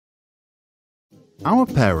Our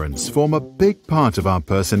parents form a big part of our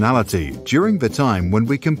personality during the time when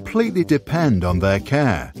we completely depend on their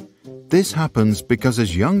care. This happens because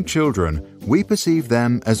as young children, we perceive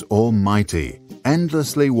them as almighty,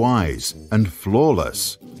 endlessly wise, and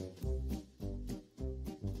flawless.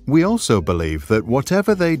 We also believe that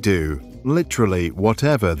whatever they do, literally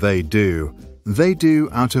whatever they do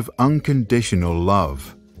out of unconditional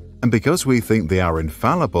love. And because we think they are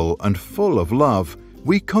infallible and full of love,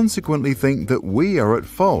 we consequently think that we are at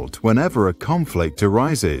fault whenever a conflict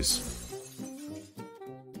arises.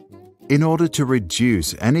 In order to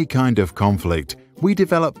reduce any kind of conflict, we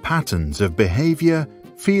develop patterns of behavior,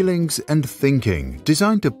 feelings, and thinking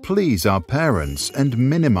designed to please our parents and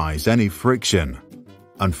minimize any friction.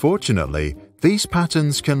 Unfortunately, these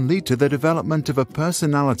patterns can lead to the development of a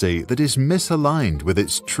personality that is misaligned with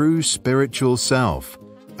its true spiritual self,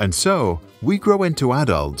 and so we grow into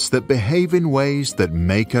adults that behave in ways that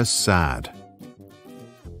make us sad.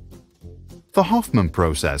 The Hoffman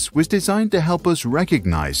process was designed to help us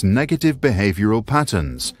recognize negative behavioral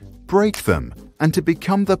patterns, break them, and to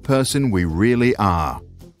become the person we really are.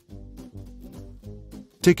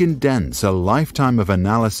 To condense a lifetime of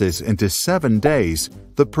analysis into 7 days,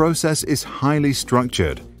 the process is highly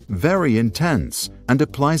structured, very intense, and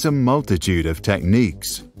applies a multitude of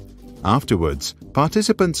techniques. Afterwards,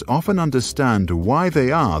 participants often understand why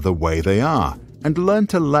they are the way they are and learn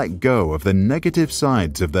to let go of the negative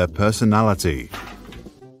sides of their personality.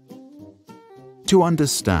 To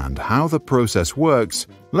understand how the process works,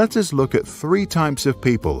 let us look at 3 types of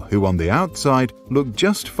people who on the outside look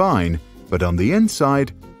just fine, but on the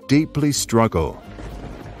inside deeply struggle.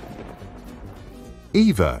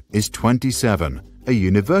 Eva is 27, a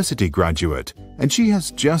university graduate, and she has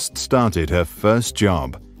just started her first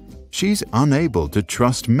job. She's unable to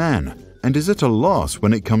trust men and is at a loss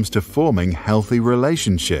when it comes to forming healthy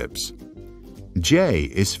relationships. Jay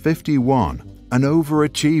is 51, an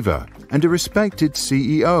overachiever and a respected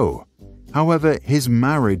CEO. However, his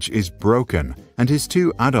marriage is broken and his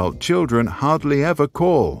 2 adult children hardly ever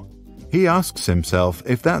call. He asks himself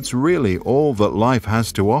if that's really all that life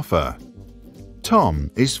has to offer. Tom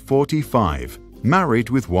is 45, married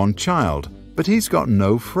with 1 child, but he's got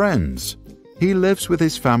no friends. He lives with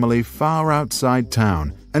his family far outside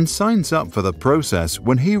town and signs up for the process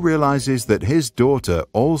when he realizes that his daughter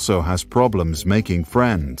also has problems making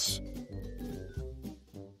friends.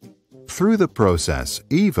 Through the process,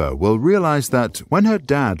 Eva will realize that when her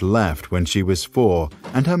dad left when she was 4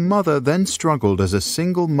 and her mother then struggled as a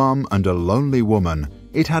single mom and a lonely woman,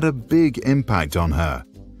 it had a big impact on her.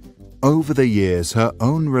 Over the years, her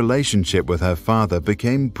own relationship with her father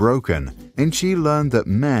became broken, and she learned that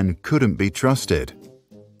men couldn't be trusted.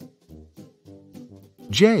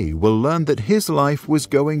 Jay will learn that his life was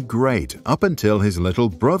going great up until his little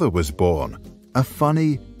brother was born, a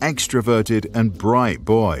funny, extroverted, and bright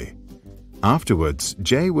boy. Afterwards,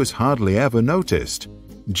 Jay was hardly ever noticed.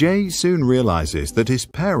 Jay soon realizes that his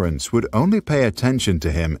parents would only pay attention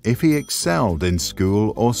to him if he excelled in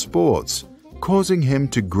school or sports, causing him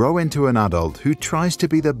to grow into an adult who tries to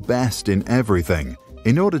be the best in everything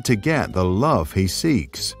in order to get the love he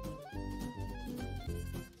seeks.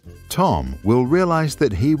 Tom will realize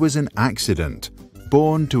that he was an accident,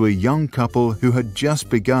 born to a young couple who had just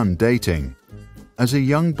begun dating. As a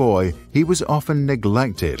young boy, he was often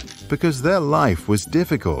neglected because their life was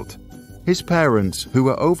difficult. His parents, who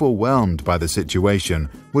were overwhelmed by the situation,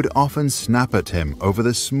 would often snap at him over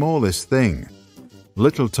the smallest thing.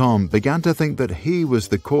 Little Tom began to think that he was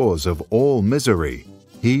the cause of all misery.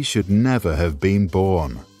 He should never have been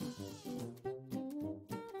born.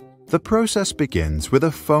 The process begins with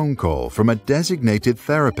a phone call from a designated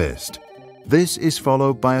therapist. This is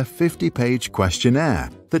followed by a 50-page questionnaire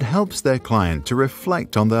that helps their client to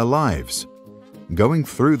reflect on their lives. Going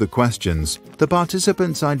through the questions, the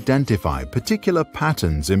participants identify particular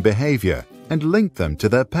patterns in behavior and link them to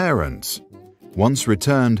their parents. Once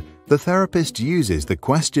returned, the therapist uses the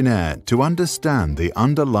questionnaire to understand the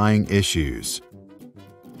underlying issues.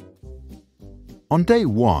 On day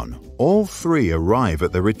 1, all 3 arrive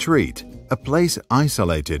at the retreat, a place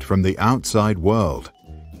isolated from the outside world.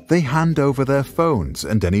 They hand over their phones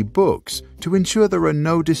and any books to ensure there are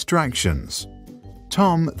no distractions.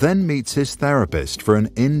 Tom then meets his therapist for an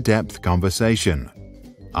in-depth conversation.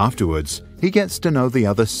 Afterwards, he gets to know the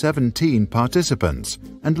other 17 participants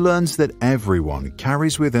and learns that everyone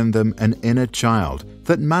carries within them an inner child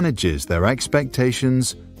that manages their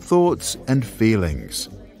expectations, thoughts, and feelings.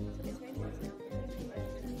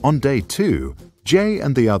 On day 2, Jay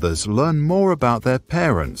and the others learn more about their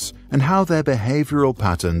parents and how their behavioral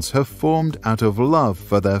patterns have formed out of love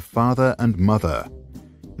for their father and mother.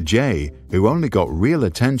 Jay, who only got real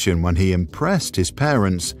attention when he impressed his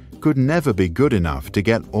parents, could never be good enough to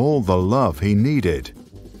get all the love he needed.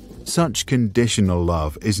 Such conditional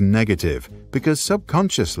love is negative because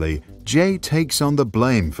subconsciously Jay takes on the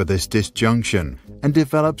blame for this disjunction and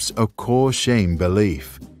develops a core shame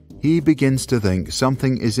belief. He begins to think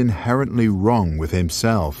something is inherently wrong with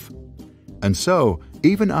himself. And so,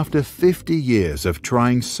 even after 50 years of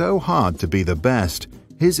trying so hard to be the best,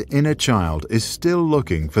 his inner child is still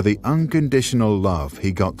looking for the unconditional love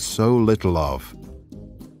he got so little of.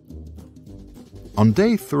 On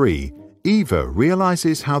day 3, Eva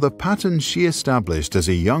realizes how the patterns she established as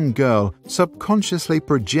a young girl subconsciously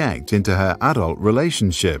project into her adult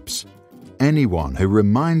relationships. Anyone who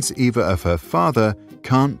reminds Eva of her father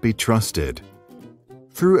can't be trusted.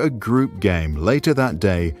 Through a group game later that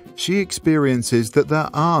day, she experiences that there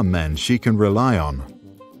are men she can rely on.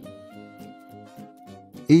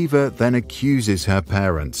 Eva then accuses her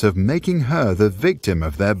parents of making her the victim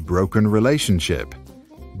of their broken relationship.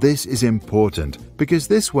 This is important because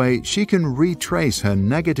this way she can retrace her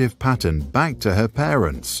negative pattern back to her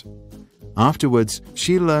parents. Afterwards,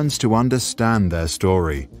 she learns to understand their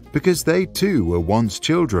story because they too were once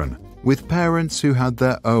children with parents who had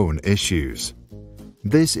their own issues.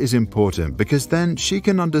 This is important because then she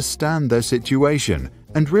can understand their situation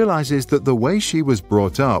and realizes that the way she was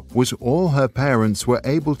brought up was all her parents were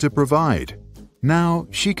able to provide. Now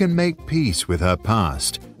she can make peace with her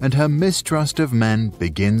past, and her mistrust of men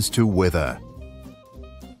begins to wither.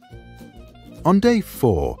 On day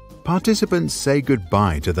 4, participants say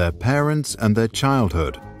goodbye to their parents and their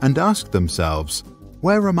childhood and ask themselves,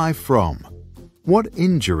 "Where am I from? What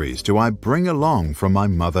injuries do I bring along from my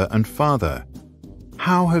mother and father?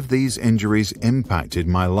 How have these injuries impacted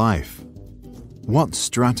my life? What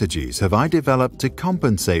strategies have I developed to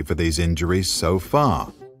compensate for these injuries so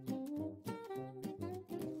far?"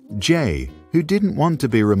 Jay, who didn't want to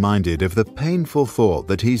be reminded of the painful thought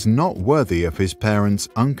that he's not worthy of his parents'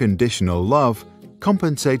 unconditional love,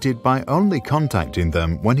 compensated by only contacting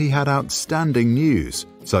them when he had outstanding news,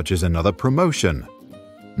 such as another promotion.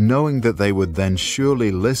 Knowing that they would then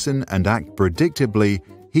surely listen and act predictably,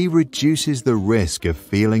 he reduces the risk of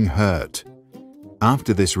feeling hurt.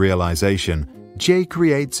 After this realization, Jay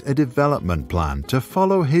creates a development plan to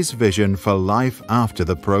follow his vision for life after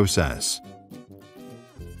the process.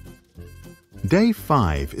 Day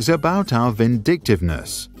 5 is about our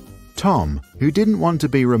vindictiveness. Tom, who didn't want to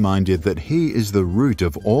be reminded that he is the root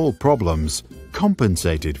of all problems,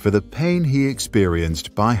 compensated for the pain he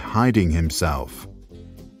experienced by hiding himself.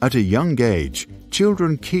 At a young age,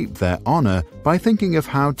 children keep their honor by thinking of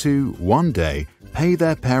how to, one day, pay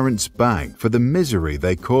their parents back for the misery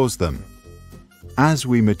they caused them. As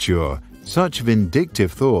we mature, such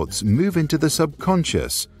vindictive thoughts move into the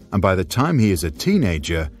subconscious, and by the time he is a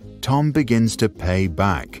teenager, Tom begins to pay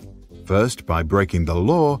back, first by breaking the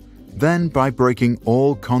law, then by breaking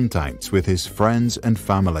all contacts with his friends and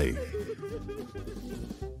family.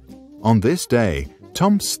 On this day,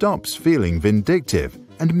 Tom stops feeling vindictive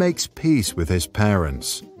and makes peace with his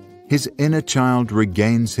parents. His inner child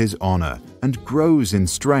regains his honor and grows in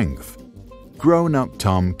strength. Grown-up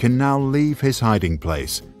Tom can now leave his hiding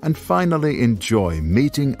place and finally enjoy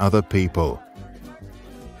meeting other people.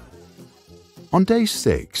 On day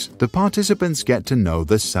 6, the participants get to know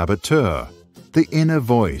the saboteur, the inner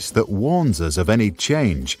voice that warns us of any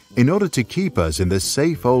change in order to keep us in the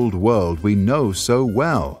safe old world we know so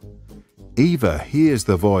well. Eva hears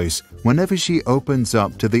the voice whenever she opens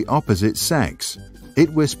up to the opposite sex.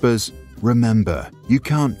 It whispers, "Remember, you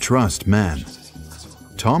can't trust men."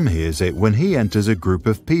 Tom hears it when he enters a group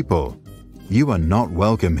of people. "You are not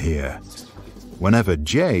welcome here." Whenever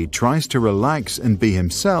Jay tries to relax and be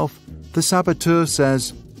himself, the saboteur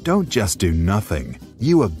says, "Don't just do nothing.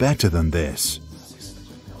 You are better than this."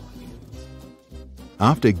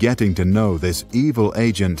 After getting to know this evil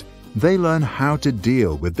agent, they learn how to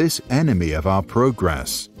deal with this enemy of our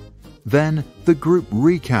progress. Then, the group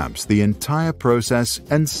recaps the entire process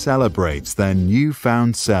and celebrates their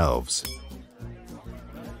newfound selves.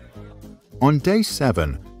 On day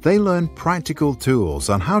 7, they learn practical tools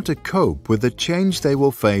on how to cope with the change they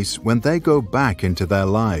will face when they go back into their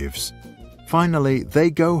lives. Finally, they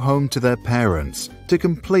go home to their parents to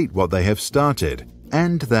complete what they have started,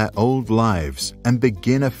 end their old lives, and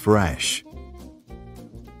begin afresh.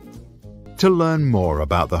 To learn more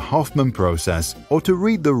about the Hoffman Process or to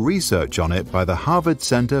read the research on it by the Harvard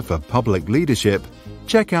Center for Public Leadership,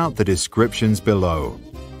 check out the descriptions below.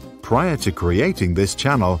 Prior to creating this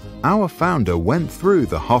channel, our founder went through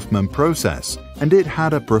the Hoffman Process, and it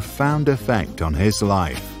had a profound effect on his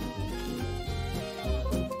life.